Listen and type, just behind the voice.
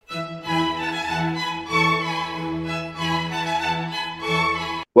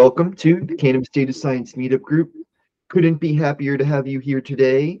Welcome to the Cannabis Data Science Meetup Group. Couldn't be happier to have you here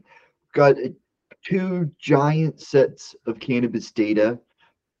today. Got two giant sets of cannabis data,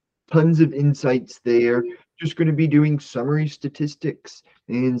 tons of insights there. Just going to be doing summary statistics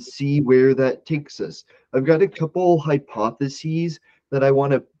and see where that takes us. I've got a couple hypotheses that I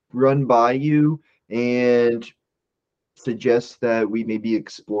want to run by you and suggest that we maybe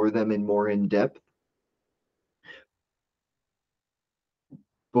explore them in more in depth.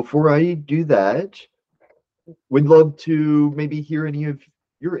 Before I do that, would love to maybe hear any of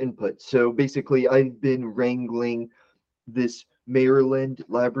your input. So basically, I've been wrangling this Maryland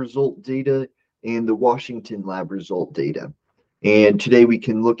lab result data and the Washington lab result data. And today we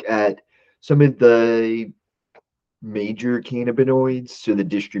can look at some of the major cannabinoids, so the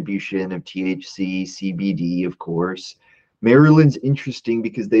distribution of THC, CBD, of course. Maryland's interesting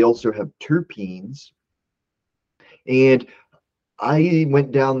because they also have terpenes. And I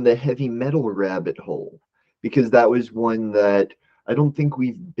went down the heavy metal rabbit hole because that was one that I don't think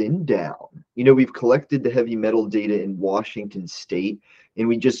we've been down. We've collected the heavy metal data in Washington State and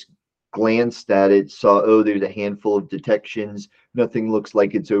we just glanced at it, saw, oh, there's a handful of detections. Nothing looks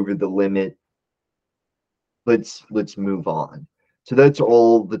like it's over the limit. Let's move on. So that's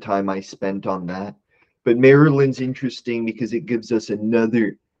all the time I spent on that. But Maryland's interesting because it gives us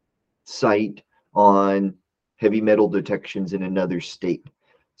another site on heavy metal detections in another state.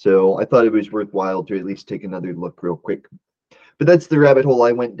 So I thought it was worthwhile to at least take another look real quick. But that's the rabbit hole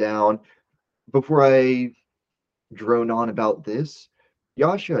I went down. Before I drone on about this,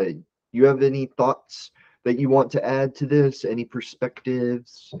 Yasha, you have any thoughts that you want to add to this? Any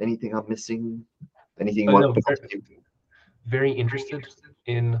perspectives? Anything I'm missing? Anything you want No, to very interested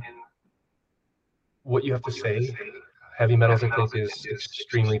in what you have to say. Heavy metals, I think, is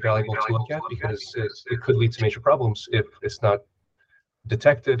extremely valuable to look at because it could lead to major problems if it's not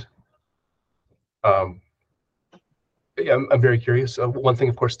detected. Yeah, I'm very curious. One thing,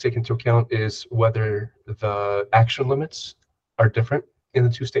 of course, to take into account is whether the action limits are different in the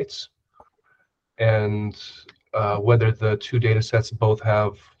two states, and whether the two data sets both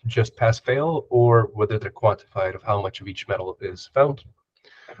have just pass fail, or whether they're quantified of how much of each metal is found.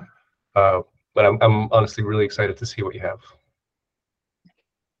 But I'm honestly really excited to see what you have.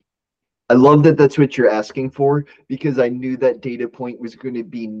 I love that that's what you're asking for because I knew that data point was going to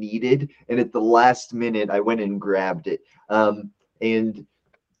be needed. And at the last minute, I went and grabbed it. And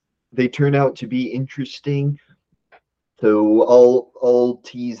they turn out to be interesting. So I'll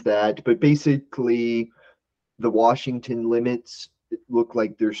tease that. But basically, the Washington limits look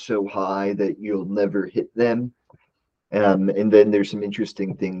like they're so high that you'll never hit them. And then there's some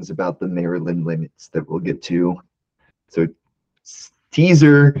interesting things about the Maryland limits that we'll get to. So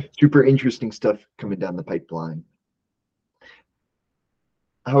teaser, super interesting stuff coming down the pipeline.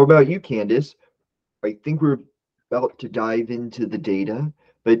 How about you, Candace? I think we're about to dive into the data,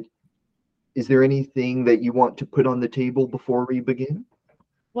 but is there anything that you want to put on the table before we begin?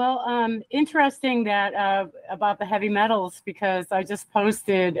 Well, interesting that about the heavy metals, because I just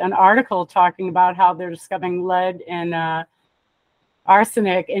posted an article talking about how they're discovering lead and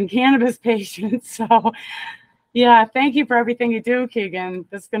arsenic in cannabis patients. So, yeah, thank you for everything you do, Keegan.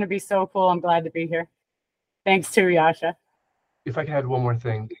 This is going to be so cool. I'm glad to be here. Thanks to Yasha. If I can add one more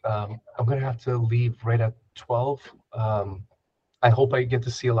thing, I'm going to have to leave right at 12. I hope I get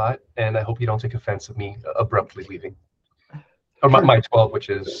to see a lot, and I hope you don't take offense of me abruptly leaving. Or my 12, which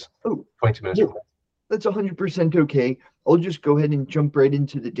is 22 minutes from now. That's 100% okay. I'll just go ahead and jump right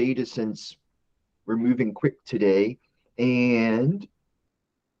into the data since we're moving quick today. And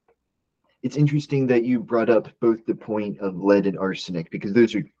it's interesting that you brought up both the point of lead and arsenic because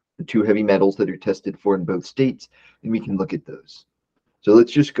those are the two heavy metals that are tested for in both states, and we can look at those. So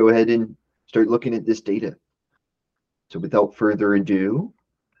let's just go ahead and start looking at this data. So without further ado,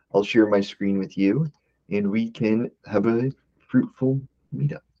 I'll share my screen with you and we can have a fruitful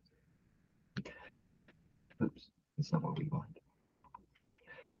meetup. Oops, that's not what we want.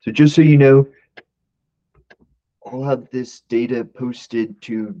 So just so you know, I'll have this data posted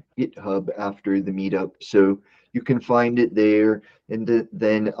to GitHub after the meetup, so you can find it there, and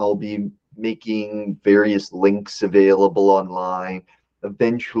then I'll be making various links available online.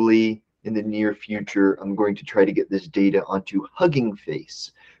 Eventually, in the near future, I'm going to try to get this data onto Hugging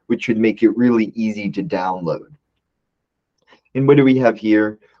Face, which should make it really easy to download. And what do we have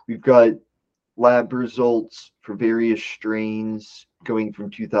here? We've got lab results for various strains going from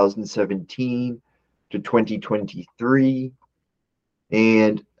 2017 to 2023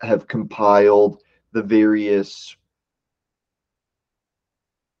 and have compiled the various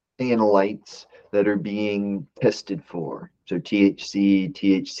analytes that are being tested for. So THC,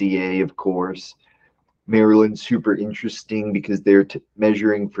 THCA, of course. Maryland's super interesting because they're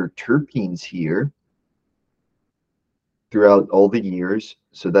measuring for terpenes here throughout all the years.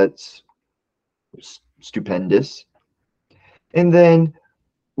 So that's stupendous. And then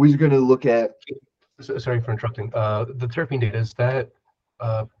we're going to look at. Sorry for interrupting. The terpene data, is that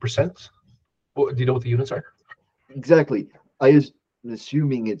percent? Do you know what the units are? Exactly. I was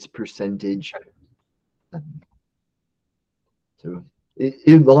assuming it's percentage. So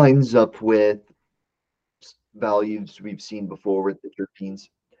it lines up with values we've seen before with the terpenes.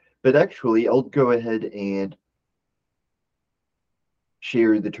 But actually, I'll go ahead and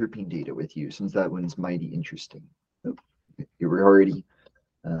share the terpene data with you since that one's mighty interesting. Oh, you were already.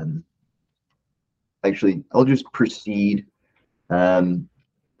 Actually, I'll just proceed so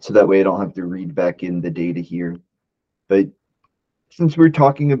that way I don't have to read back in the data here. But since we're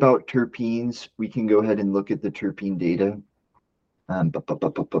talking about terpenes, we can go ahead and look at the terpene data. So I'm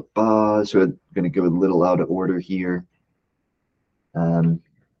going to go a little out of order here.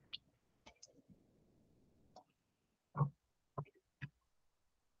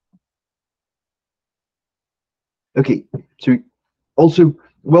 Okay, so also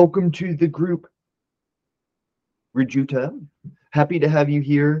welcome to the group, Rajuta. Happy to have you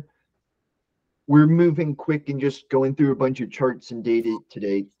here. We're moving quick and just going through a bunch of charts and data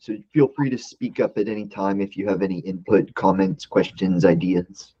today, so feel free to speak up at any time if you have any input, comments, questions,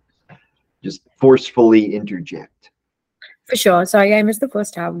 ideas. Just forcefully interject. For sure. Sorry, I missed the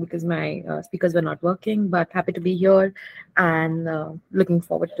first half because my speakers were not working, but happy to be here and looking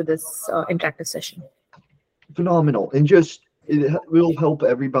forward to this interactive session. Phenomenal. And just it will help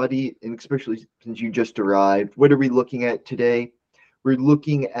everybody, and especially since you just arrived. What are we looking at today? We're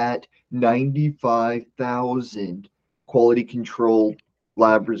looking at 95,000 quality control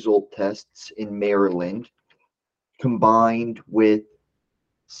lab result tests in Maryland, combined with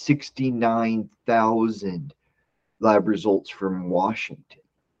 69,000 lab results from Washington.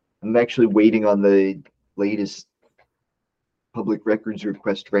 I'm actually waiting on the latest public records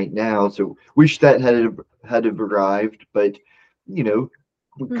request right now, so wish that had arrived, but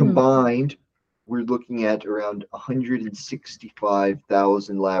combined we're looking at around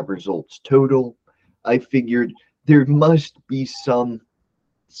 165,000 lab results total. I figured there must be something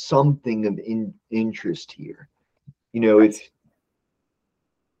of interest here. If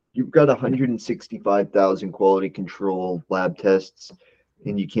you've got 165,000 quality control lab tests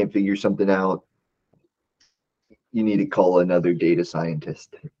and you can't figure something out, you need to call another data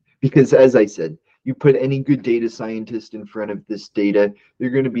scientist. Because as I said, you put any good data scientist in front of this data, they're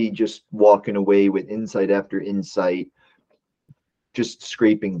going to be just walking away with insight after insight, just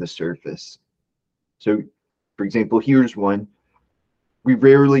scraping the surface. So, for example, here's one. We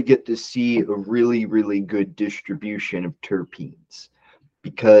rarely get to see a really, really good distribution of terpenes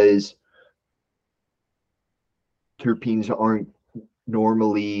because terpenes aren't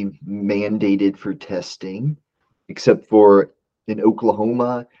normally mandated for testing, except for in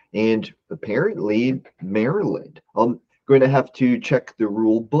Oklahoma and apparently Maryland. I'm going to have to check the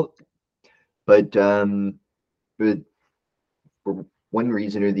rule book, but for one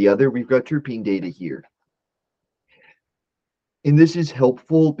reason or the other, we've got terpene data here. And this is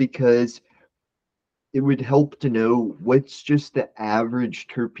helpful because it would help to know what's just the average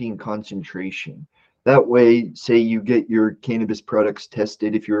terpene concentration. That way, say you get your cannabis products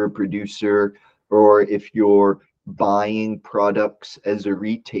tested if you're a producer or if you're buying products as a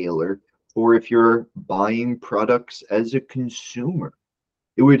retailer or if you're buying products as a consumer.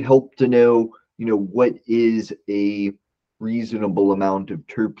 It would help to know, what is a reasonable amount of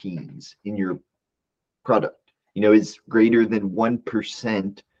terpenes in your product. Is greater than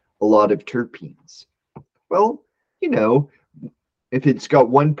 1% a lot of terpenes? Well, if it's got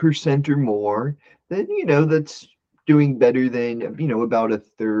 1% or more, then, that's doing better than, about a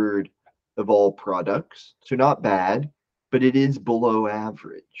third of all products. So not bad, but it is below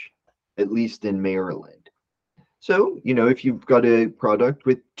average, at least in Maryland. So, if you've got a product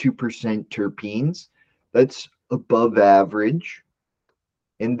with 2% terpenes, that's above average.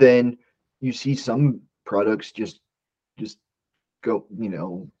 And then you see some products just go,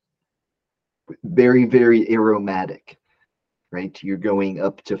 very, very aromatic, right? You're going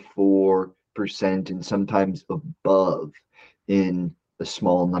up to 4% and sometimes above in a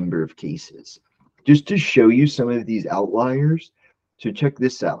small number of cases. Just to show you some of these outliers, so check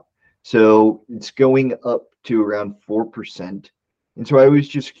this out. So it's going up to around 4%. And so I was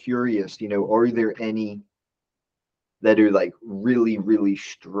just curious, are there any that are like really, really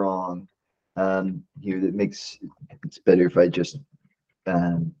strong here that makes it's better if I just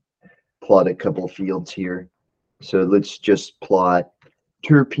plot a couple fields here. So let's just plot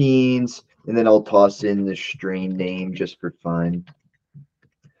terpenes, and then I'll toss in the strain name just for fun.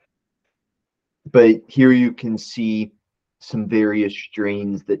 But here you can see some various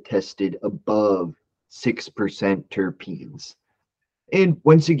strains that tested above 6% terpenes. And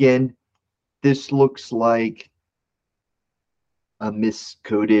once again, this looks like a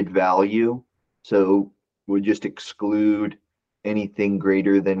miscoded value. So we'll just exclude anything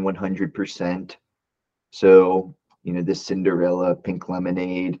greater than 100%. So, the Cinderella, pink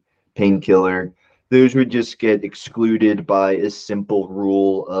lemonade, painkiller, those would just get excluded by a simple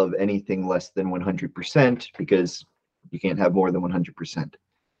rule of anything less than 100% because you can't have more than 100%.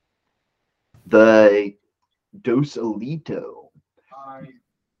 The Dos Alito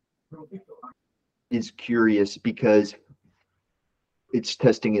is curious because it's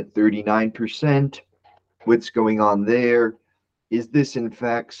testing at 39%. What's going on there? Is this in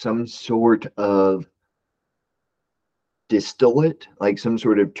fact some sort of distillate, like some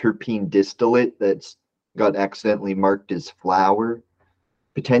sort of terpene distillate that's got accidentally marked as flower,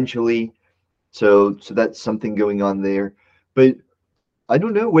 potentially? So that's something going on there. But I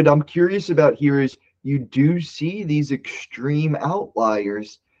don't know. What I'm curious about here is you do see these extreme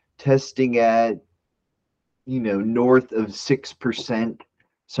outliers testing at, north of 6%,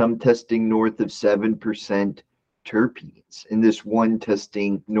 some testing north of 7% terpenes, and this one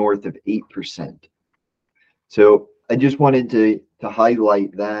testing north of 8%. So I just wanted to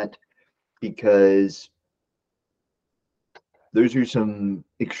highlight that because those are some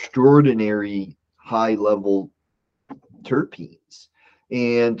extraordinary high level terpenes.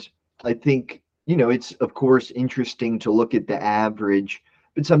 And I think, it's of course interesting to look at the average,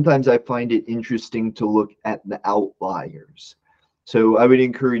 but sometimes I find it interesting to look at the outliers. So I would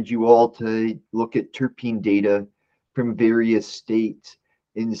encourage you all to look at terpene data from various states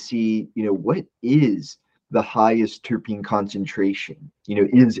and see, what is the highest terpene concentration?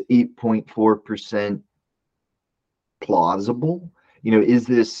 Is 8.4% plausible? Is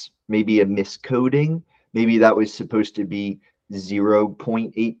this maybe a miscoding? Maybe that was supposed to be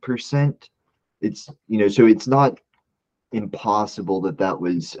 0.8%. It's, so it's not impossible that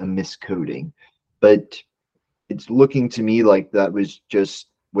was a miscoding, but it's looking to me like that was just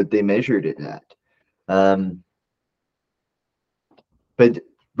what they measured it at. But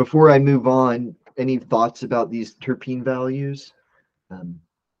before I move on, any thoughts about these terpene values?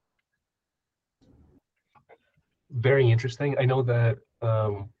 Very interesting. I know that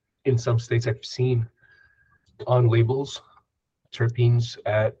in some states I've seen on labels terpenes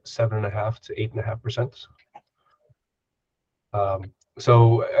at 7.5 to 8.5%.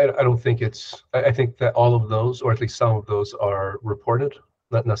 So I don't think I think that all of those, or at least some of those, are reported,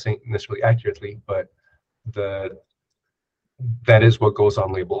 not necessarily accurately, but that is what goes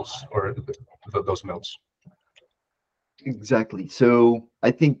on labels, or those amounts. Exactly. So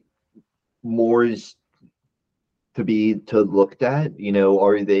I think more is to looked at,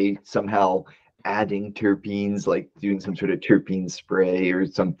 are they somehow adding terpenes, like doing some sort of terpene spray or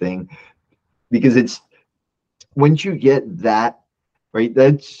something? Because it's, once you get that, right,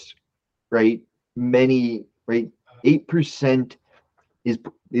 that's right, 8% is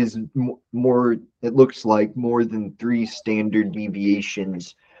more, it looks like more than 3 standard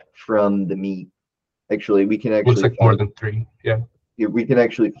deviations from the meat. Actually, we can actually looks like more than 3. Yeah, we can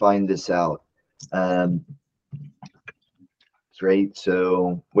actually find this out. Right,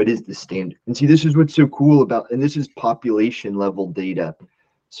 so what is the standard? And see, this is what's so cool about, and this is population level data.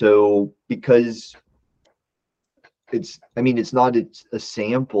 So because it's not a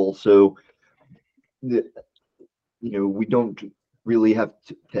sample, so we don't really have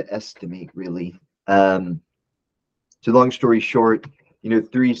to estimate really. So long story short,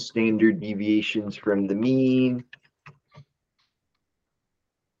 3 standard deviations from the mean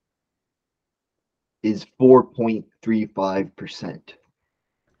is 4.35%.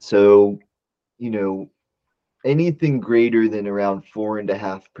 So, anything greater than around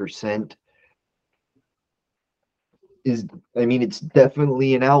 4.5% is, it's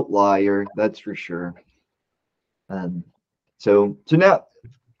definitely an outlier, that's for sure. So now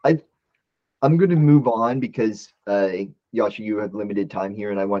I'm going to move on because Yasha, you have limited time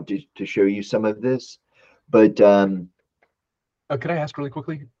here, and I want to show you some of this. But could I ask really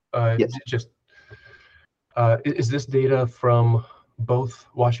quickly? Yes. Just is this data from both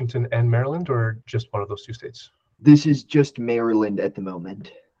Washington and Maryland, or just one of those 2 states? This is just Maryland at the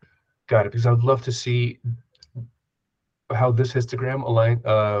moment. Got it. Because I would love to see how this histogram align,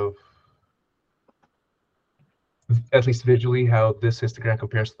 at least visually, how this histogram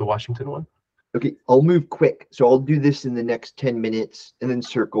compares to the Washington one. Okay, I'll move quick. So I'll do this in the next 10 minutes and then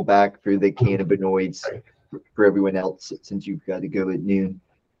circle back for the cannabinoids for everyone else since you've got to go at noon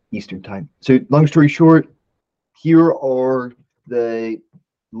Eastern time. So long story short, here are the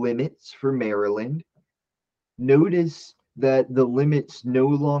limits for Maryland. Notice that the limits no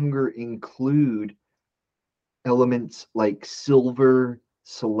longer include elements like silver,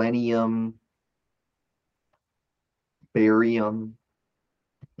 selenium, barium.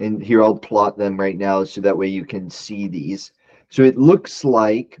 And here I'll plot them right now so that way you can see these. So it looks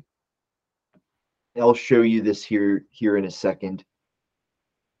like, I'll show you this here in a second.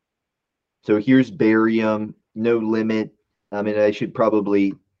 So here's barium, no limit. I mean, I should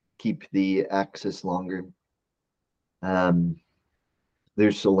probably keep the axis longer.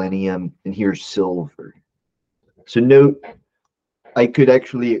 There's selenium, and here's silver. So note, I could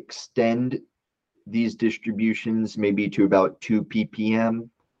actually extend these distributions maybe to about 2 ppm.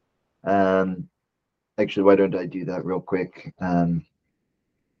 Actually, why don't I do that real quick? We'll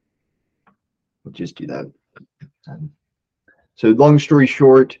just do that. So long story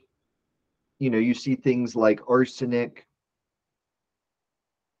short, you see things like arsenic.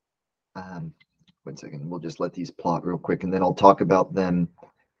 One second, we'll just let these plot real quick, and then I'll talk about them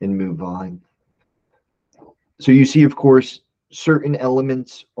and move on. So you see, of course, certain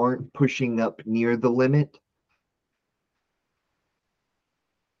elements aren't pushing up near the limit.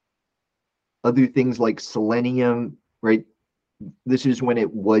 Other things like selenium, right? This is when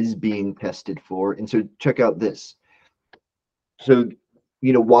it was being tested for. And so check out this. So,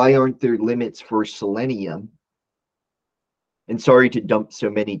 why aren't there limits for selenium? And sorry to dump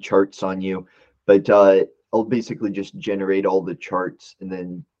so many charts on you, but I'll basically just generate all the charts and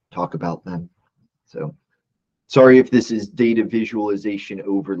then talk about them. So sorry if this is data visualization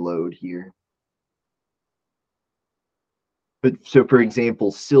overload here. But so for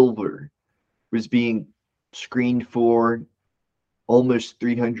example, silver was being screened for almost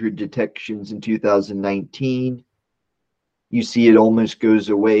 300 detections in 2019. You see it almost goes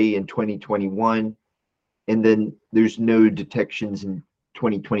away in 2021. And then there's no detections in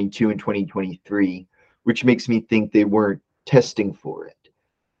 2022 and 2023, which makes me think they weren't testing for it.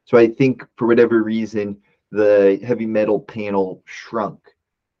 So I think for whatever reason, the heavy metal panel shrunk.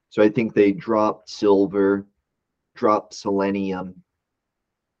 So I think they dropped silver, dropped selenium,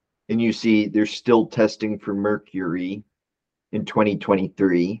 and you see they're still testing for mercury in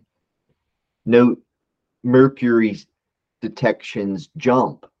 2023. Note mercury detections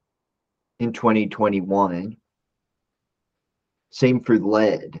jump in 2021. Same for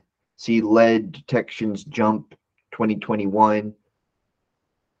lead. See lead detections jump 2021.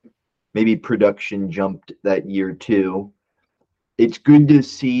 Maybe production jumped that year too. It's good to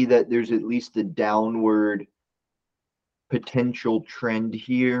see that there's at least a downward potential trend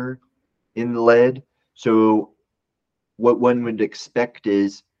here in lead. So what one would expect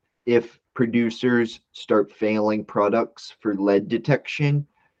is if producers start failing products for lead detection,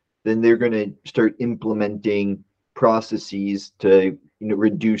 then they're going to start implementing processes to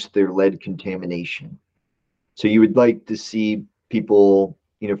reduce their lead contamination. So you would like to see people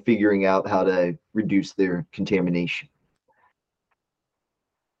figuring out how to reduce their contamination.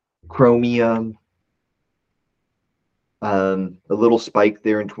 Chromium, a little spike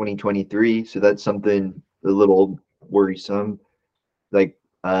there in 2023, so that's something a little worrisome. Like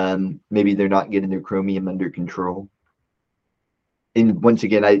maybe they're not getting their chromium under control. And once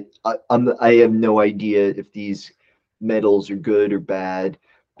again, I have no idea if these metals are good or bad,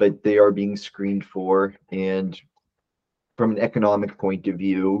 but they are being screened for. And from an economic point of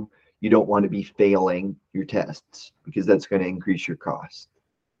view, you don't want to be failing your tests because that's going to increase your cost.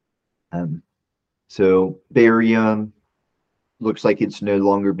 So barium looks like it's no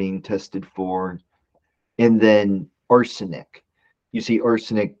longer being tested for. And then arsenic. You see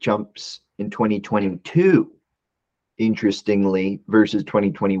arsenic jumps in 2022, interestingly, versus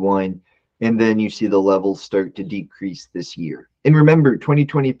 2021. And then you see the levels start to decrease this year. And remember,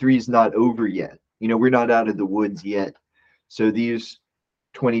 2023 is not over yet. We're not out of the woods yet. So these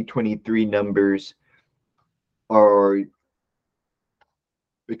 2023 numbers are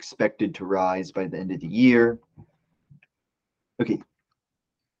expected to rise by the end of the year. Okay,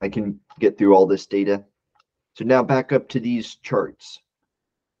 I can get through all this data. So now back up to these charts.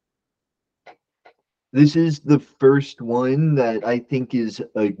 This is the first one that I think is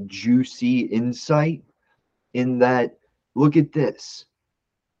a juicy insight in that, look at this.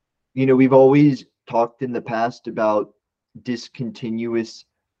 We've always talked in the past about discontinuous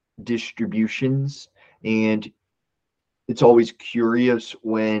distributions, and it's always curious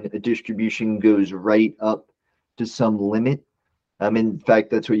when a distribution goes right up to some limit. In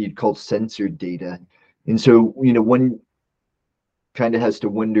fact, that's what you'd call censored data. And so, one kind of has to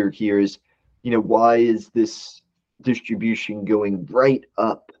wonder here is, why is this distribution going right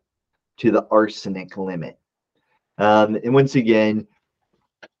up to the arsenic limit? And once again,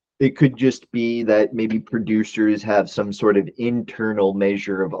 it could just be that maybe producers have some sort of internal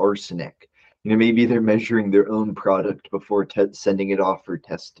measure of arsenic. Maybe they're measuring their own product before sending it off for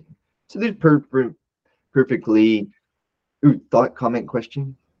testing. So there's perfectly thought, comment,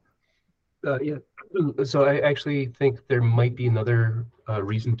 question. Yeah. So I actually think there might be another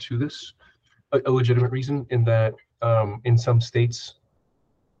reason to this, a legitimate reason, in that in some states,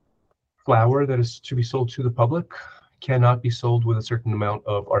 flour that is to be sold to the public cannot be sold with a certain amount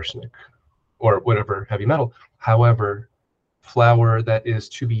of arsenic or whatever heavy metal. However, flour that is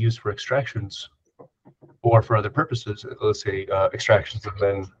to be used for extractions or for other purposes, let's say extractions and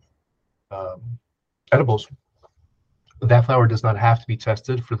then edibles, that flour does not have to be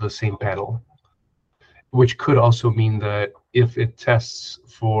tested for the same panel, which could also mean that if it tests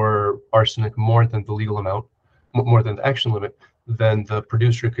for arsenic more than the legal amount, more than the action limit, then the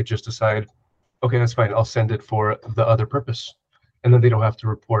producer could just decide, okay, that's fine, I'll send it for the other purpose. And then they don't have to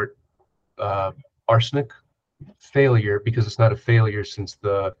report arsenic failure because it's not a failure since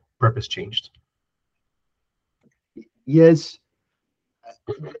the purpose changed. Yes.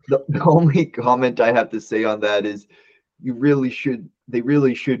 The only comment I have to say on that is they really should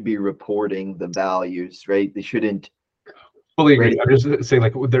be reporting the values, right? They shouldn't. Fully agree. Right. I'm just saying,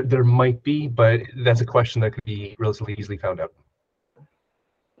 like, there might be, but that's a question that could be relatively easily found out.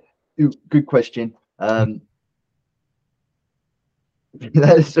 Ooh, good question. That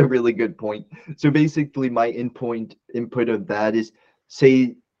is a really good point. So basically, my input of that is,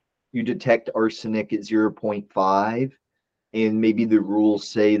 say you detect arsenic at 0.5, and maybe the rules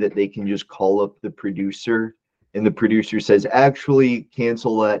say that they can just call up the producer, and the producer says, actually,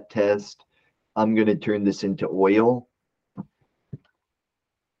 cancel that test. I'm going to turn this into oil.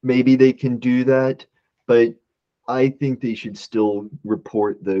 Maybe they can do that, but I think they should still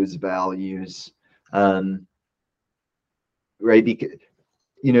report those values. Right? Because,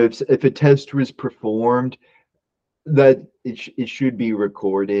 if a test was performed, that it should be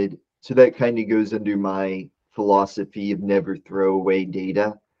recorded. So that kind of goes under my philosophy of never throw away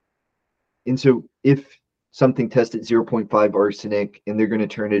data. And so if something tests at 0.5 arsenic and they're going to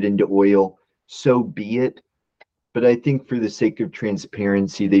turn it into oil, so be it. But I think for the sake of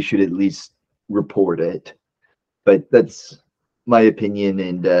transparency, they should at least report it. But that's my opinion,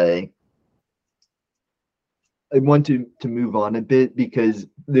 and I want to move on a bit because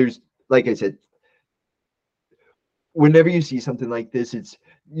there's, like I said, whenever you see something like this,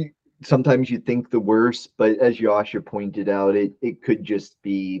 sometimes you think the worst, but as Yasha pointed out, it could just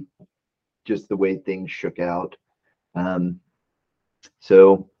be just the way things shook out.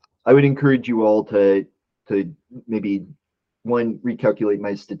 So I would encourage you all to maybe, one, recalculate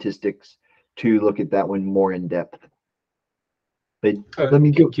my statistics, two, look at that one more in depth. But let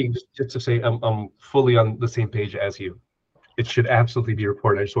me go. Just to say, I'm fully on the same page as you. It should absolutely be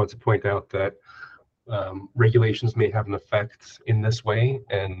reported. I just want to point out that regulations may have an effect in this way,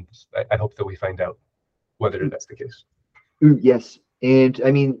 and I hope that we find out whether that's the case. Ooh, yes. And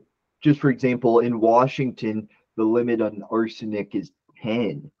I mean, just for example, in Washington, the limit on arsenic is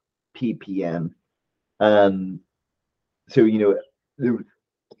 10 ppm. So,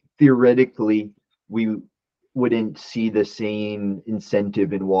 theoretically, we wouldn't see the same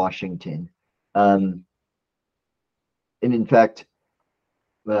incentive in Washington. And in fact,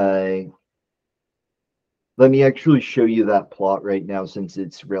 let me actually show you that plot right now since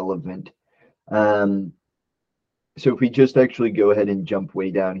it's relevant. So if we just actually go ahead and jump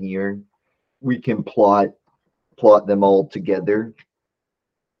way down here, we can plot them all together.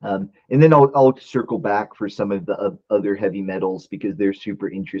 And then I'll circle back for some of the other heavy metals because they're super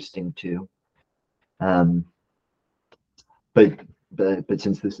interesting too. But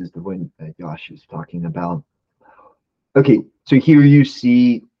since this is the one that Josh is talking about. Okay, so here you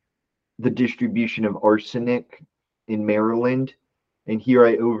see the distribution of arsenic in Maryland, and here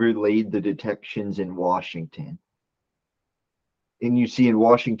I overlaid the detections in Washington. And you see in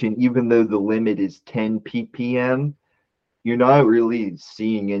Washington, even though the limit is 10 ppm, you're not really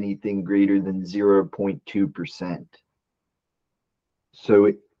seeing anything greater than 0.2%.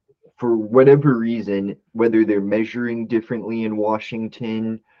 So for whatever reason, whether they're measuring differently in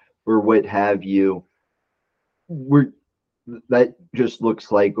Washington or what have you, that just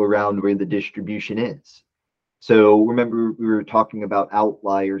looks like around where the distribution is. So remember, we were talking about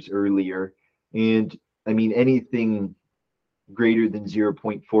outliers earlier, and I mean, anything greater than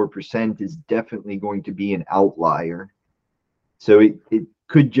 0.4% is definitely going to be an outlier. So it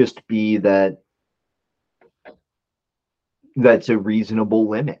could just be that that's a reasonable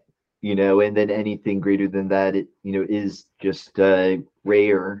limit, and then anything greater than that, is just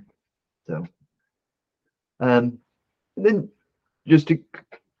rare. So, and then just to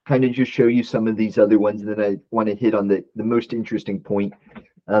kind of just show you some of these other ones, and then I want to hit on the most interesting point.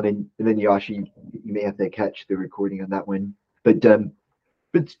 And then Yashi, you may have to catch the recording on that one. But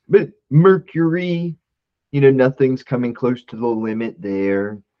mercury, nothing's coming close to the limit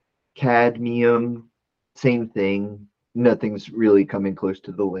there. Cadmium, same thing. Nothing's really coming close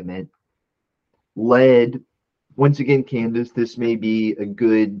to the limit. Lead, once again, Candace, this may be a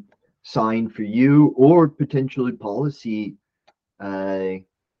good sign for you, or potentially policy uh,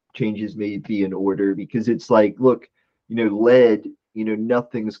 changes may be in order, because it's like, look, lead,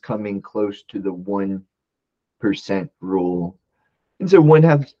 nothing's coming close to the 1% rule. And so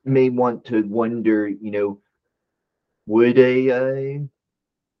one may want to wonder, would you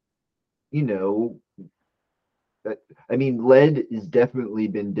know, I mean, lead has definitely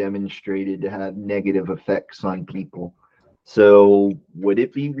been demonstrated to have negative effects on people. So would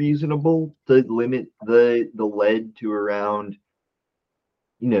it be reasonable to limit the lead to around,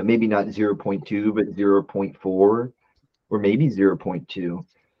 maybe not 0.2, but 0.4, or maybe 0.2?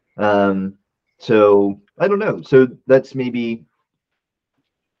 So I don't know. So that's maybe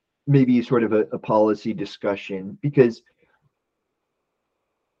sort of a policy discussion, because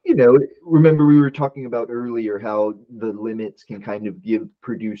remember we were talking about earlier how the limits can kind of give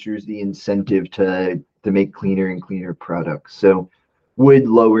producers the incentive to make cleaner and cleaner products. So would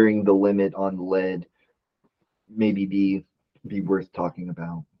lowering the limit on lead maybe be worth talking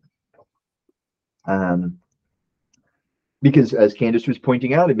about? Because as Candace was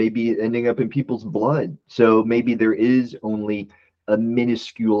pointing out, it may be ending up in people's blood. So maybe there is only a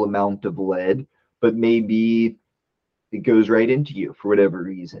minuscule amount of lead, but maybe it goes right into you for whatever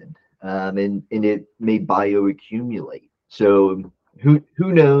reason, and it may bioaccumulate. So who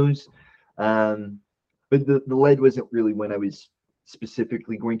knows? But the lead wasn't really one I was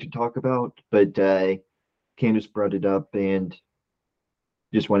specifically going to talk about, but Candace brought it up and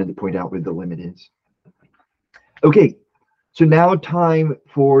just wanted to point out where the limit is. Okay, so now time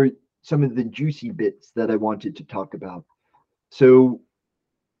for some of the juicy bits that I wanted to talk about. So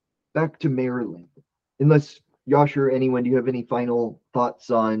back to Maryland. Unless Yosh or anyone, do you have any final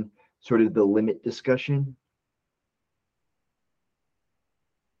thoughts on sort of the limit discussion?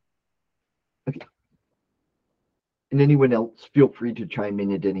 Okay. And anyone else, feel free to chime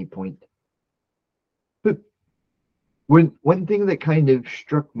in at any point. But one thing that kind of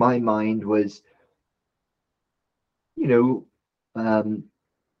struck my mind was,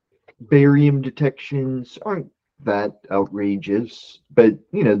 barium detections aren't that outrageous, but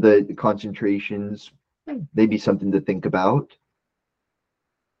the concentrations may be something to think about.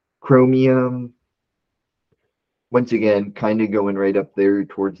 Chromium, once again, kind of going right up there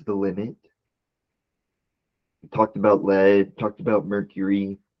towards the limit. We talked about lead, talked about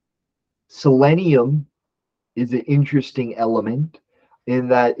mercury. Selenium is an interesting element in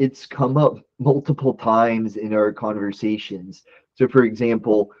that it's come up multiple times in our conversations. So, for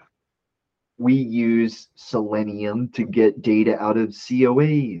example, we use selenium to get data out of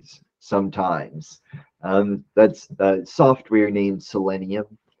COAs sometimes. That's a software named Selenium,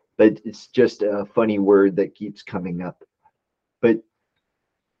 but it's just a funny word that keeps coming up. But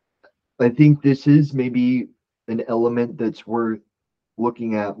I think this is maybe an element that's worth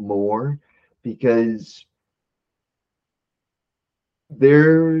looking at more, because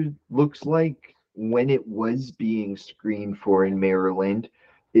there looks like when it was being screened for in Maryland,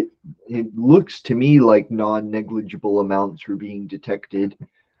 it looks to me like non-negligible amounts were being detected.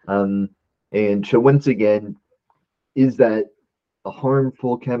 And so once again, is that a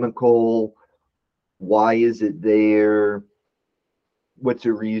harmful chemical? Why is it there? What's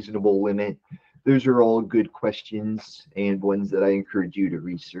a reasonable limit? Those are all good questions and ones that I encourage you to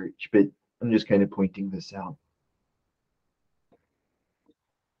research, but I'm just kind of pointing this out.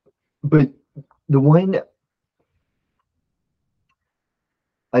 But the one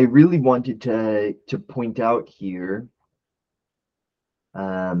I really wanted to point out here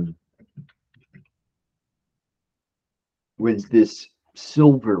was this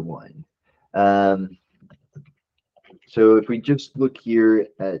silver one. So if we just look here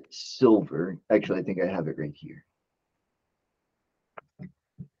at silver, actually, I think I have it right here.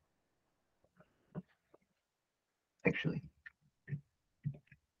 Actually,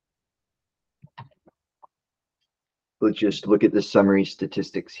 let's just look at the summary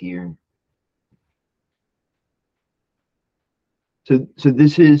statistics here. So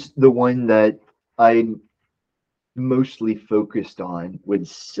this is the one that I mostly focused on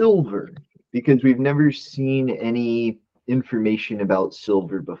was silver, because we've never seen any information about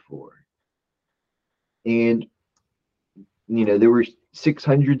silver before. And, there were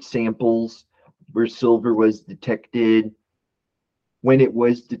 600 samples where silver was detected. When it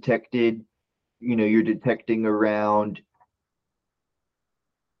was detected, you're detecting around,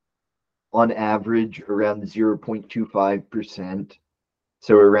 on average, around 0.25%.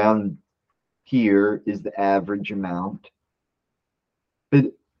 So around here is the average amount.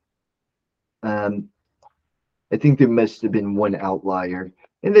 But um, I think there must have been one outlier.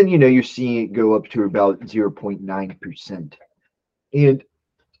 And then, you're seeing it go up to about 0.9%. And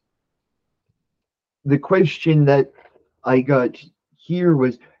the question that I got here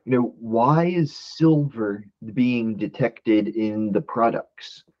was, why is silver being detected in the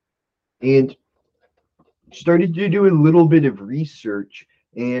products? And started to do a little bit of research,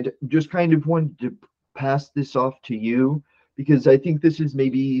 and just kind of wanted to pass this off to you, because I think this is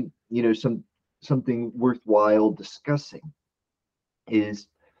maybe, something worthwhile discussing. Is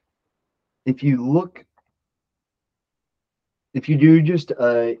if you look, if you do just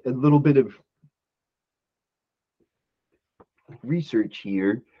a little bit of research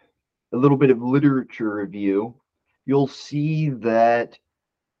here, a little bit of literature review, you'll see that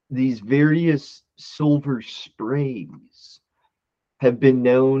these various silver sprays have been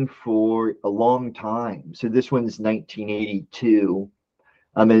known for a long time. So this one's 1982.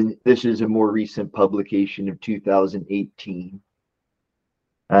 And this is a more recent publication of 2018.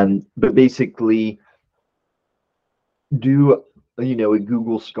 But basically, do a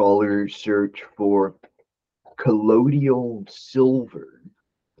Google Scholar search for colloidal silver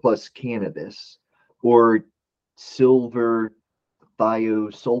plus cannabis, or silver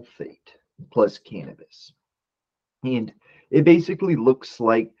thiosulfate plus cannabis. And it basically looks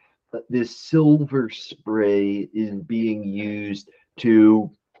like this silver spray is being used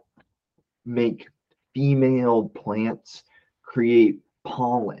to make female plants create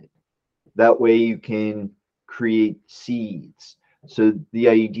pollen. That way you can create seeds. So the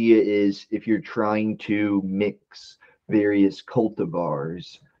idea is, if you're trying to mix various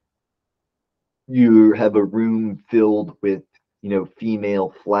cultivars, you have a room filled with,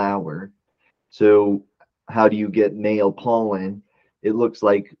 female flower. So how do you get male pollen? It looks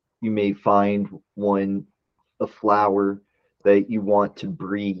like you may find a flower that you want to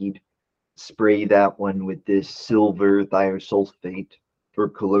breed, spray that one with this silver thiosulfate or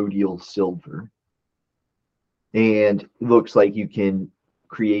colloidal silver. And it looks like you can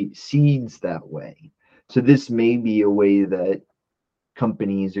create seeds that way. So this may be a way that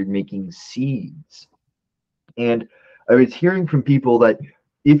companies are making seeds. And I was hearing from people that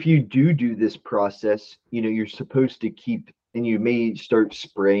if you do this process, you're supposed to keep, and you may start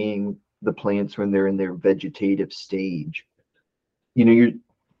spraying the plants when they're in their vegetative stage. You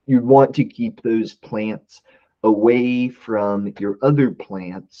want to keep those plants away from your other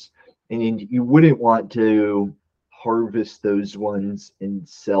plants, and you wouldn't want to harvest those ones and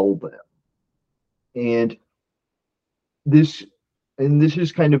sell them. And this this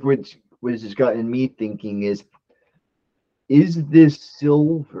is kind of what has gotten me thinking is this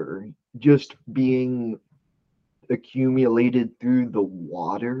silver just being accumulated through the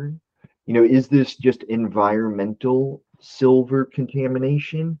water? Is this just environmental silver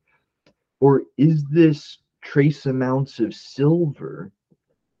contamination? Or is this trace amounts of silver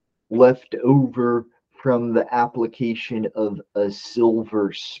left over from the application of a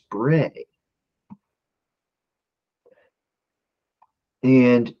silver spray?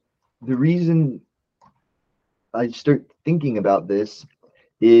 And the reason I start thinking about this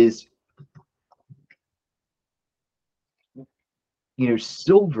is,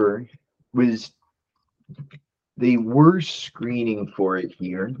 silver was, they were screening for it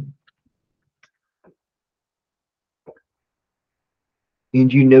here.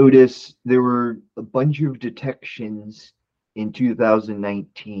 And you notice there were a bunch of detections in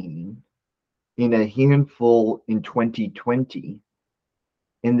 2019, in a handful in 2020.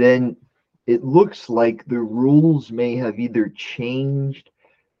 And then it looks like the rules may have either changed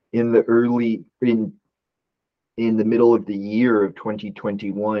in the middle of the year of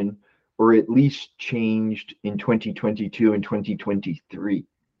 2021, or at least changed in 2022 and 2023.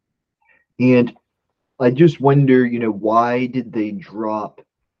 And I just wonder, why did they drop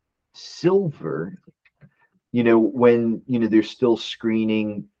silver, when, they're still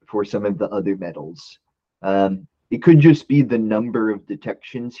screening for some of the other metals? It could just be the number of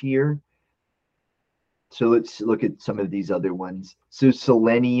detections here. So let's look at some of these other ones. So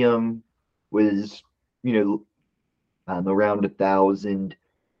selenium was, around 1,000.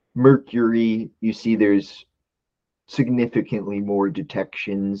 Mercury, you see there's significantly more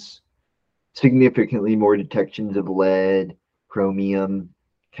detections of lead, chromium,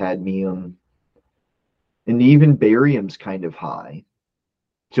 cadmium, and even barium's kind of high.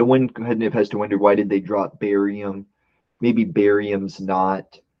 So one kind of has to wonder, why did they drop barium? Maybe barium's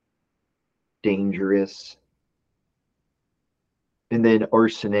not dangerous. And then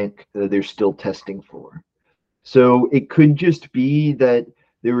arsenic, they're still testing for. So it could just be that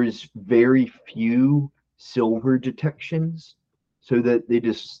there is very few silver detections, so that they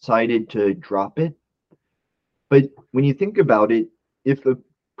decided to drop it. But when you think about it, if a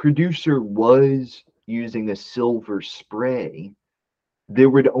producer was using a silver spray,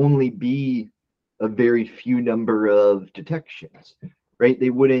 there would only be a very few number of detections, right? They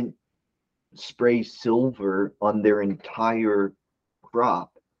wouldn't spray silver on their entire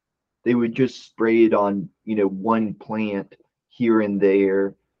crop. They would just spray it on, one plant here and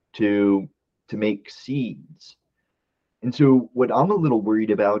there to make seeds. And so what I'm a little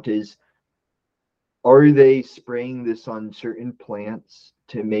worried about is, are they spraying this on certain plants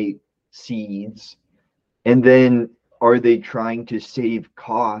to make seeds? And then are they trying to save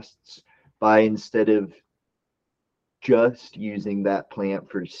costs by, instead of just using that plant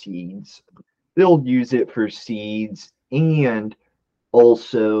for seeds, they'll use it for seeds and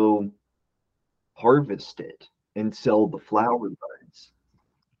also harvest it and sell the flower buds?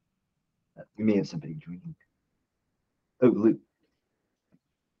 We may have somebody joining. Oh, Lou.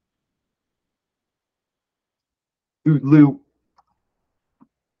 Lou,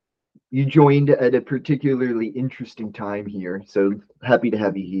 you joined at a particularly interesting time here, so happy to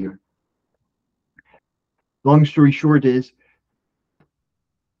have you here. Long story short is,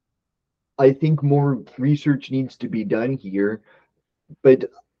 I think more research needs to be done here, but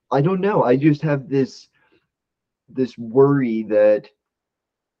I don't know. I just have this worry that,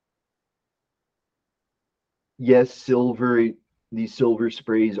 yes, these silver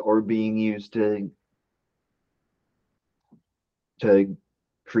sprays are being used to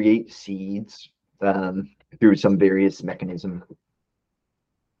create seeds, through some various mechanism.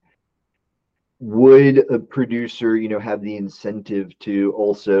 Would a producer, have the incentive to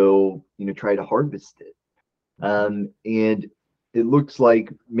also, try to harvest it? And it looks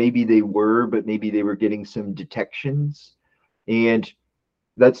like maybe they were, but maybe they were getting some detections, and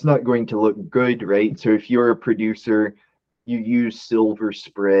that's not going to look good, right? So if you're a producer, you use silver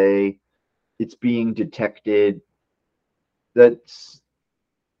spray, it's being detected, that's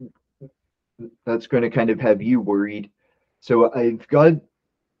going to kind of have you worried. So I've got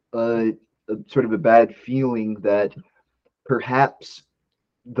a sort of a bad feeling that perhaps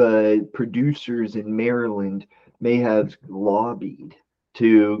the producers in Maryland may have lobbied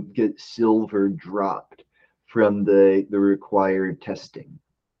to get silver dropped from the required testing.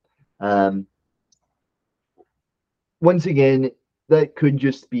 Once again, that could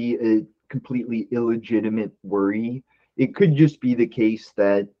just be a completely illegitimate worry. It could just be the case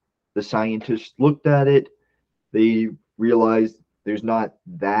that the scientists looked at it, they realized there's not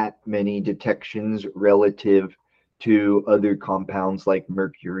that many detections relative to other compounds like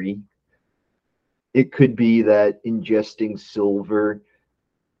mercury. It could be that ingesting silver,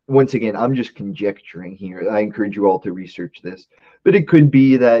 once again, I'm just conjecturing here. I encourage you all to research this, but it could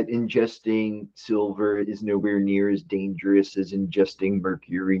be that ingesting silver is nowhere near as dangerous as ingesting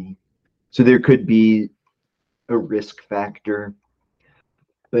mercury. So there could be a risk factor,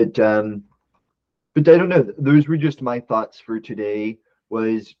 but I don't know. Those were just my thoughts for today.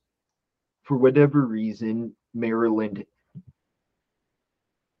 Was, for whatever reason, Maryland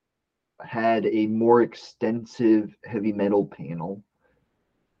had a more extensive heavy metal panel.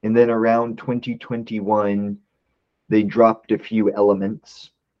 And then around 2021, they dropped a few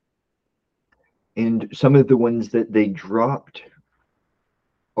elements. And some of the ones that they dropped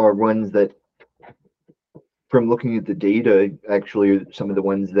are ones that, from looking at the data, actually are some of the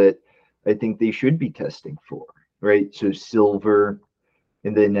ones that I think they should be testing for, right? So silver,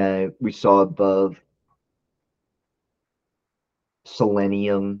 and then we saw above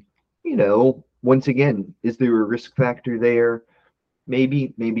selenium. Once again, is there a risk factor there?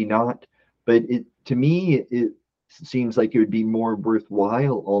 Maybe, maybe not. But to me, it seems like it would be more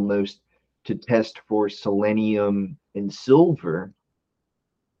worthwhile almost to test for selenium and silver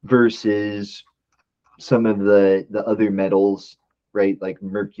versus some of the other metals, right? Like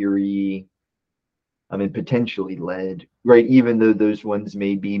mercury, potentially lead, right? Even though those ones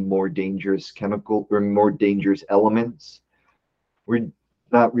may be more dangerous chemical or more dangerous elements, we're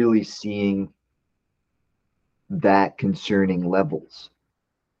not really seeing that concerning levels.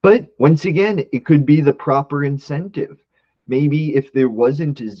 But once again, it could be the proper incentive. Maybe if there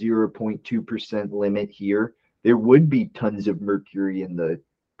wasn't a 0.2% limit here, there would be tons of mercury in the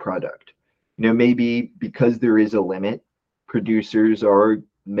product. Maybe because there is a limit, producers are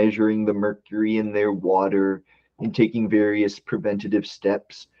measuring the mercury in their water and taking various preventative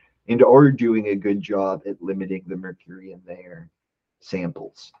steps and are doing a good job at limiting the mercury in their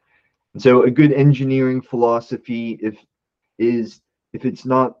samples. And so a good engineering philosophy is if it's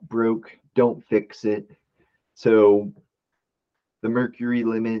not broke, don't fix it. So the mercury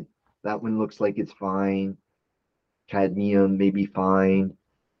limit, that one looks like it's fine. Cadmium may be fine.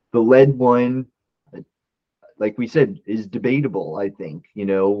 The lead one, like we said, is debatable, I think.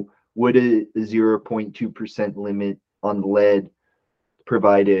 Would a 0.2% limit on lead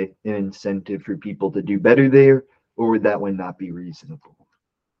provide an incentive for people to do better there, or would that one not be reasonable?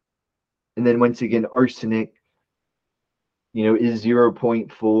 And then once again, arsenic, is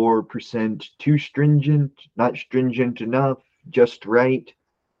 0.4% too stringent, not stringent enough, just right?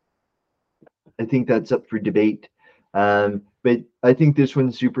 I think that's up for debate. But I think this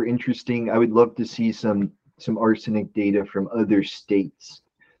one's super interesting. I would love to see some arsenic data from other states.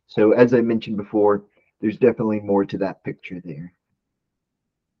 So as I mentioned before, there's definitely more to that picture there.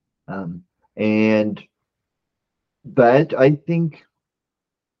 And that, I think,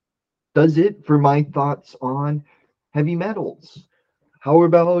 does it for my thoughts on heavy metals. How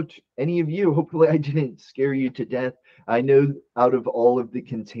about any of you? Hopefully I didn't scare you to death. I know out of all of the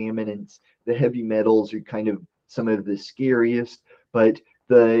contaminants, the heavy metals are kind of some of the scariest, but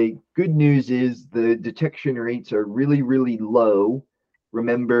the good news is the detection rates are really, really low.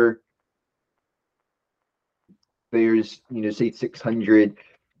 Remember, there's, say 600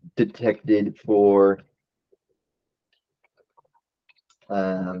 detected for,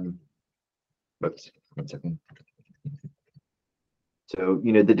 whoops, 1 second. So,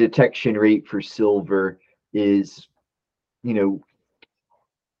 the detection rate for silver is,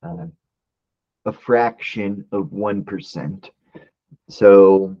 a fraction of 1%.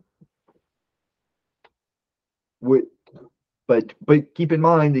 So, but keep in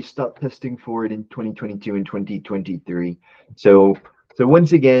mind they stopped testing for it in 2022 and 2023. So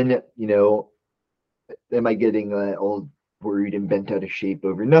once again, am I getting all worried and bent out of shape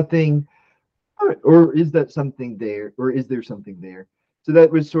over nothing, or is that something there, or is there something there? So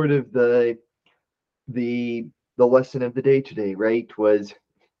that was sort of the lesson of the day today, right? Was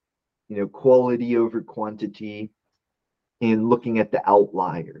quality over quantity and looking at the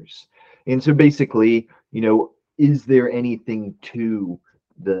outliers. And so basically, is there anything to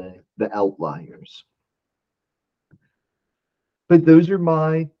the outliers? But those are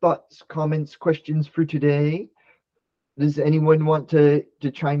my thoughts, comments, questions for today. Does anyone want to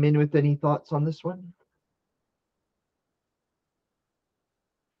chime in with any thoughts on this one?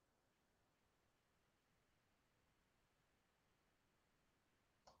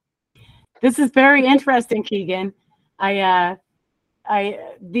 This is very interesting, Keegan. The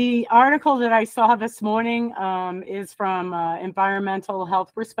article that I saw this morning is from Environmental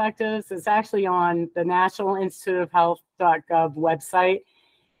Health Perspectives. It's actually on the National Institute of Health.gov website.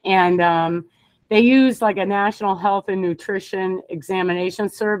 And they use like a National Health and Nutrition Examination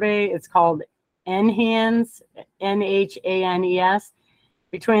Survey. It's called NHANES, NHANES,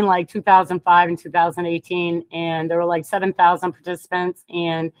 between like 2005 and 2018. And there were like 7,000 participants.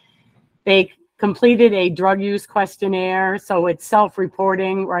 And they completed a drug use questionnaire. So it's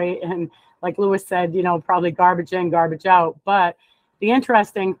self-reporting, right? And like Lewis said, probably garbage in, garbage out. But the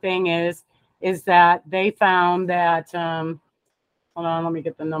interesting thing is that they found that, hold on, let me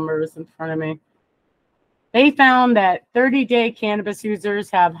get the numbers in front of me. They found that 30-day cannabis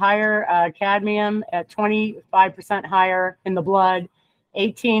users have higher cadmium at 25% higher in the blood,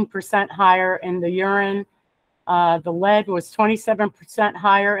 18% higher in the urine. The lead was 27%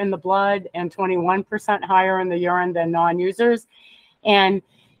 higher in the blood and 21% higher in the urine than non-users. And,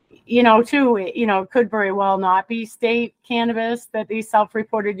 it could very well not be state cannabis that these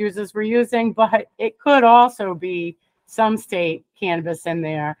self-reported users were using, but it could also be some state cannabis in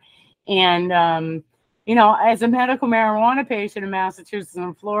there. And, as a medical marijuana patient in Massachusetts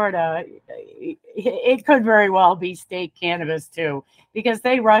and Florida, it could very well be state cannabis too, because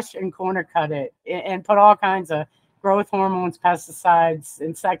they rush and corner cut it and put all kinds of growth hormones, pesticides,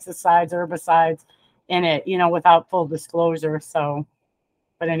 insecticides, herbicides in it, without full disclosure. So,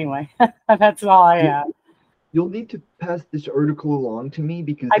 but anyway, that's all I have. You'll need to pass this article along to me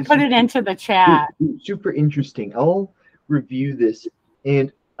because I put it into the chat. Super interesting. I'll review this,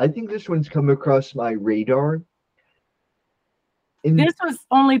 and I think this one's come across my radar. This was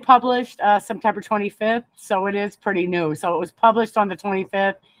only published September 25th, so it is pretty new. So it was published on the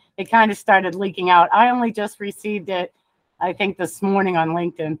 25th. It kind of started leaking out. I only just received it, I think, this morning on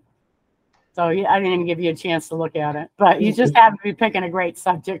LinkedIn. So I didn't even give you a chance to look at it. But you just happen to be picking a great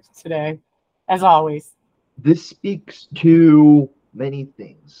subject today, as always. This speaks to many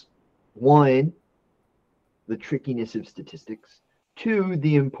things. One, the trickiness of statistics. Two,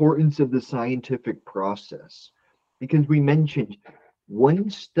 the importance of the scientific process. Because we mentioned one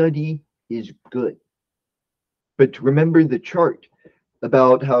study is good. But remember the chart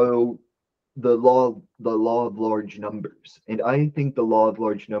about how the law of large numbers. And I think the law of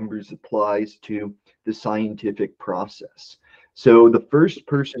large numbers applies to the scientific process. So the first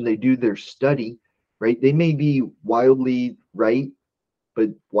person they do their study, right? They may be wildly right, but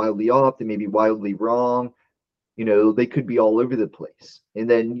wildly off. They may be wildly wrong. They could be all over the place. And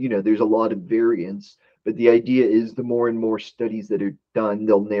then, there's a lot of variance. But the idea is the more and more studies that are done,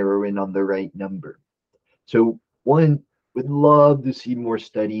 they'll narrow in on the right number. So one, would love to see more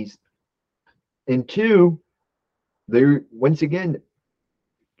studies. And two, once again,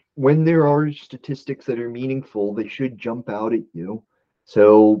 when there are statistics that are meaningful, they should jump out at you.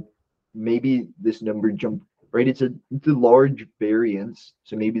 So maybe this number jumped, right? It's a large variance.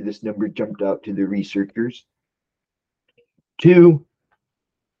 So maybe this number jumped out to the researchers. Two,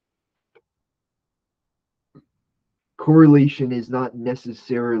 correlation is not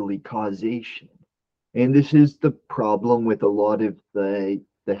necessarily causation. And this is the problem with a lot of the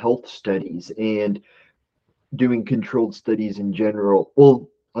health studies and doing controlled studies in general. Well,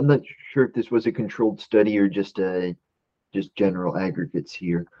 I'm not sure if this was a controlled study or just general aggregates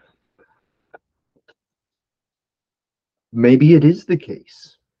here. Maybe it is the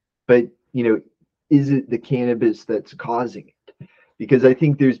case, but is it the cannabis that's causing it? Because I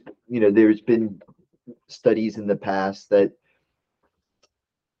think there's been studies in the past that,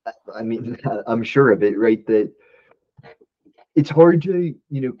 I mean, I'm sure of it, right? That it's hard to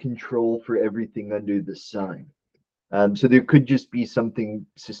control for everything under the sun. So there could just be something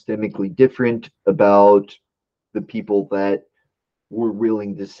systemically different about the people that were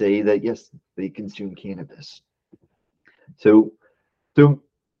willing to say that yes, they consume cannabis. So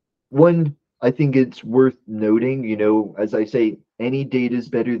one, I think it's worth noting, as I say, any data is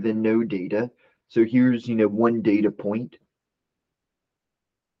better than no data. So here's one data point.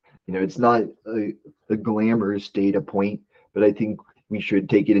 It's not a glamorous data point, but I think we should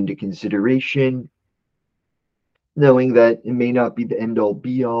take it into consideration, knowing that it may not be the end all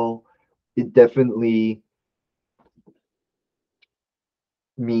be all. It definitely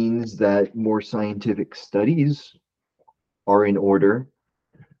means that more scientific studies are in order.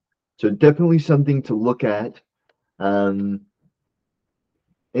 So definitely something to look at. And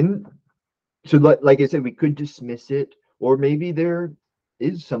so like I said, we could dismiss it, or maybe there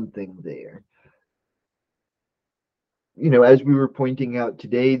is something there. As we were pointing out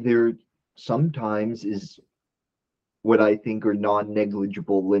today, there sometimes is what I think are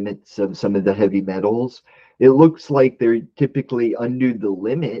non-negligible limits of some of the heavy metals. It looks like they're typically under the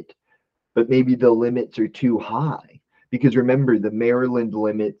limit, but maybe the limits are too high. Because remember, the Maryland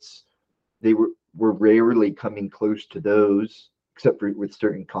limits, they were rarely coming close to those, except for with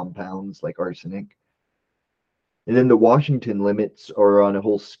certain compounds like arsenic. And then the Washington limits are on a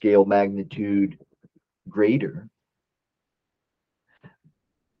whole scale magnitude greater.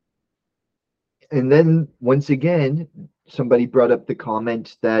 And then once again, somebody brought up the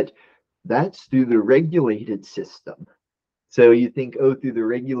comment that that's through the regulated system. So you think, oh, through the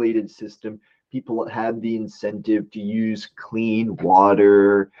regulated system, people have the incentive to use clean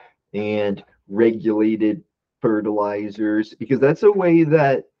water and regulated fertilizers, because that's a way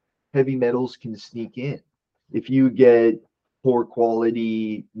that heavy metals can sneak in. If you get poor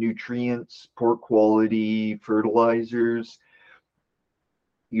quality nutrients, poor quality fertilizers,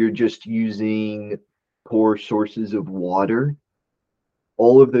 you're just using poor sources of water,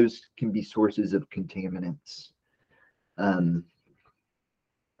 all of those can be sources of contaminants.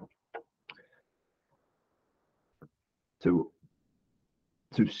 So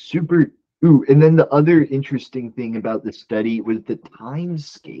super. Ooh, and then the other interesting thing about the study was the time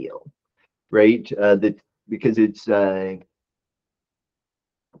scale, right? Because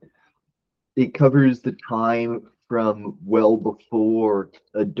it covers the time from well before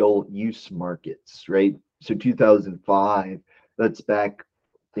adult use markets, right? So 2005, that's back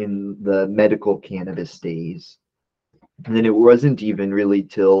in the medical cannabis days. And then it wasn't even really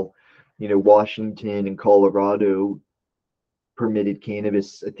till, Washington and Colorado permitted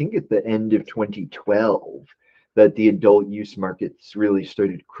cannabis, I think at the end of 2012, that the adult use markets really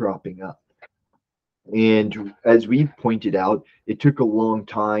started cropping up. And as we've pointed out, it took a long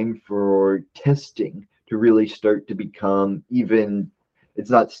time for testing to really start to become even,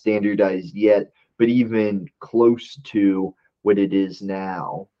 it's not standardized yet, but even close to what it is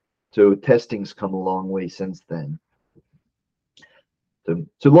now. So testing's come a long way since then.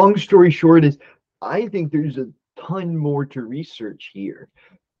 So long story short is, I think there's a ton more to research here.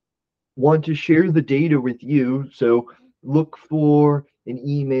 Want to share the data with you, so look for an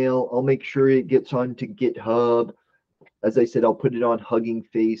email. I'll make sure it gets onto GitHub. As I said, I'll put it on Hugging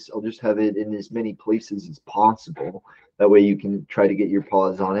Face. I'll just have it in as many places as possible. That way you can try to get your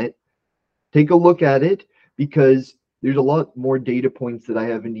paws on it. Take a look at it, because there's a lot more data points that I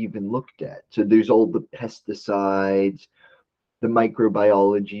haven't even looked at. So there's all the pesticides, the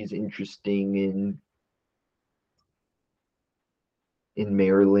microbiology is interesting in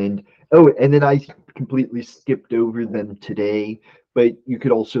Maryland. Oh, and then I completely skipped over them today, but you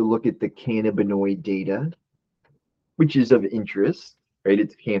could also look at the cannabinoid data, which is of interest, right?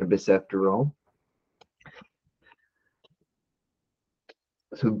 It's cannabis after all.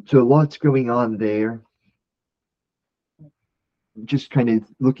 So lots going on there. Just kind of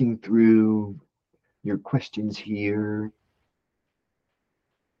looking through your questions here.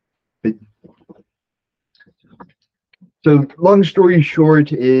 But so long story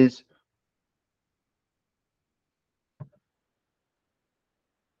short is,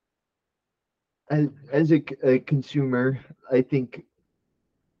 as a consumer, I think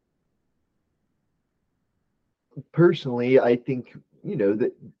personally, I think,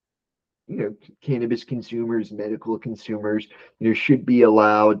 that, cannabis consumers, medical consumers, should be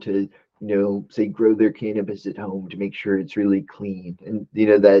allowed to, say grow their cannabis at home to make sure it's really clean. And,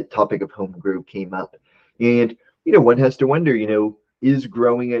 that topic of home grow came up. And, one has to wonder, is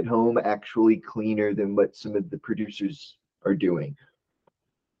growing at home actually cleaner than what some of the producers are doing?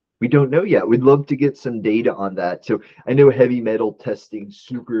 We don't know yet. We'd love to get some data on that. So I know heavy metal testing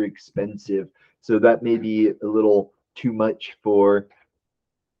super expensive, so that may be a little too much for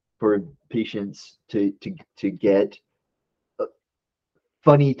patients to get.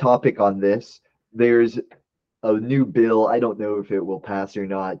 Funny topic on this. There's a new bill. I don't know if it will pass or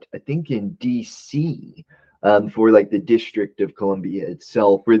not. I think in DC, for like the District of Columbia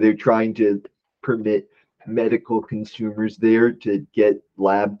itself, where they're trying to permit medical consumers there to get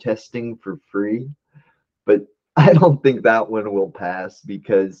lab testing for free. But I don't think that one will pass,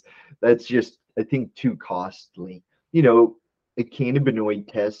 because that's just, I think, too costly. A cannabinoid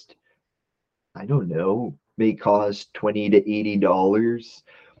test, I don't know, may cost $20 to $80.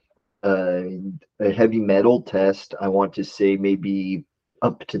 A heavy metal test, I want to say maybe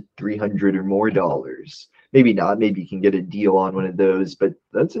up to $300 or more. Maybe not. Maybe you can get a deal on one of those, but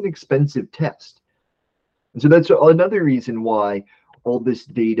that's an expensive test. And so that's another reason why all this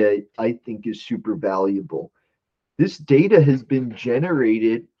data, I think, is super valuable. This data has been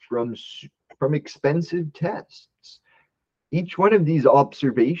generated from expensive tests. Each one of these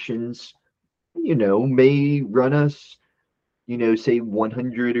observations, may run us, say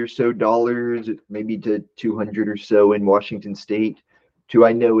 $100 or so, maybe to 200 or so in Washington State. To,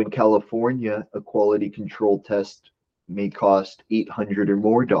 I know in California, a quality control test may cost $800 or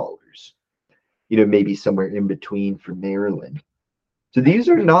more. Maybe somewhere in between for Maryland. So these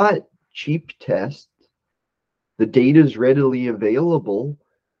are not cheap tests. The data is readily available.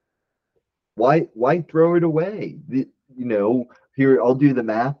 Why throw it away? Here, I'll do the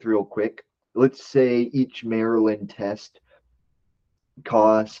math real quick. Let's say each Maryland test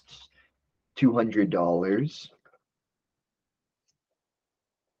costs $200.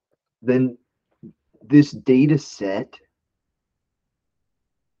 Then this data set,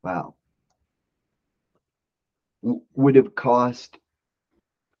 wow, would have cost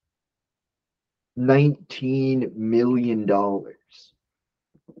 $19 million.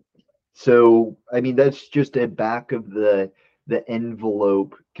 So, I mean, that's just a back of the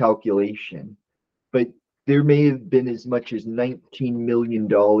envelope calculation, but there may have been as much as $19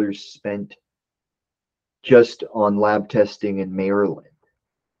 million spent just on lab testing in Maryland.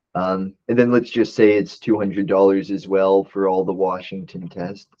 And then let's just say it's $200 as well for all the Washington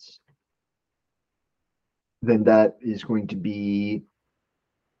tests. Then that is going to be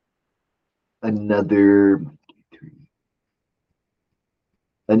another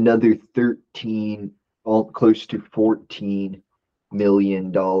 13, all close to $14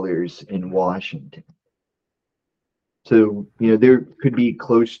 million in Washington. So, there could be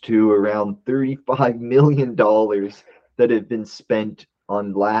close to around $35 million that have been spent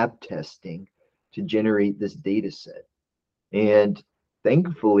on lab testing to generate this data set. And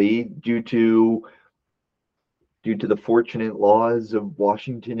thankfully, due to the fortunate laws of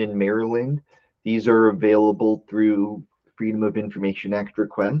Washington and Maryland, these are available through Freedom of Information Act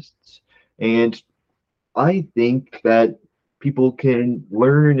requests. And I think that people can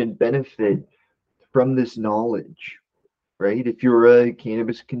learn and benefit from this knowledge, right? If you're a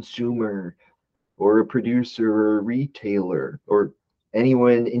cannabis consumer or a producer or a retailer or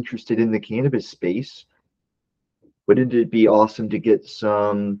anyone interested in the cannabis space, wouldn't it be awesome to get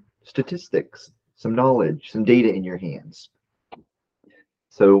some statistics, some knowledge, some data in your hands?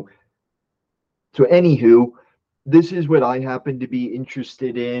 So, anywho, this is what I happen to be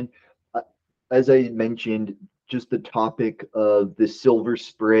interested in. Uh, As I mentioned, just the topic of the silver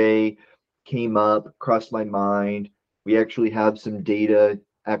spray came up, crossed my mind. We actually have some data,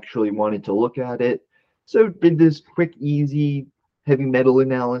 actually wanted to look at it. So did this quick, easy heavy metal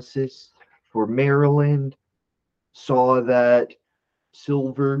analysis for Maryland, saw that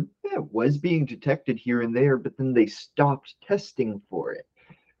silver was being detected here and there, but then they stopped testing for it.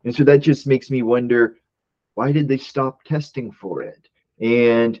 And so that just makes me wonder, why did they stop testing for it?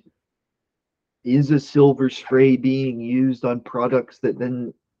 And is a silver spray being used on products that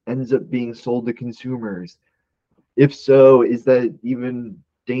then ends up being sold to consumers? If so, is that even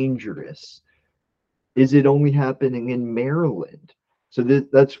dangerous? Is it only happening in Maryland? So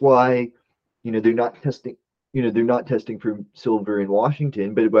that's why, they're not testing, they're not testing for silver in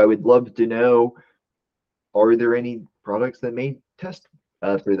Washington, but I would love to know, are there any products that may test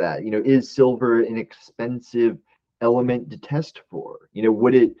for that? Is silver an expensive element to test for?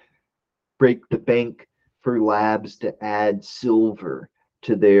 Would it break the bank for labs to add silver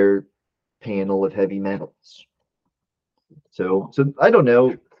to their panel of heavy metals? So I don't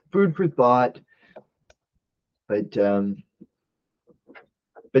know, food for thought, but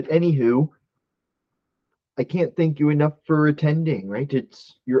anywho, I can't thank you enough for attending, right?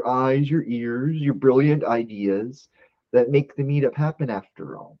 It's your eyes, your ears, your brilliant ideas that make the meetup happen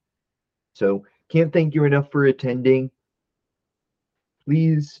after all. So can't thank you enough for attending.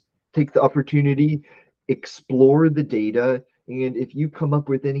 Please take the opportunity, explore the data, and if you come up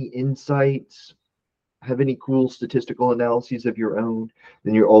with any insights, have any cool statistical analyses of your own,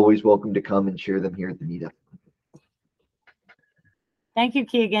 then you're always welcome to come and share them here at the meetup. Thank you,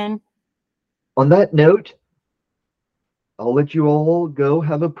 Keegan. On that note, I'll let you all go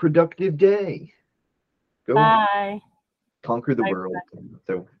have a productive day. Go Bye. conquer the Bye. world.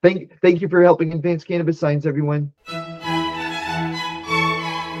 So thank you for helping advance cannabis science, everyone.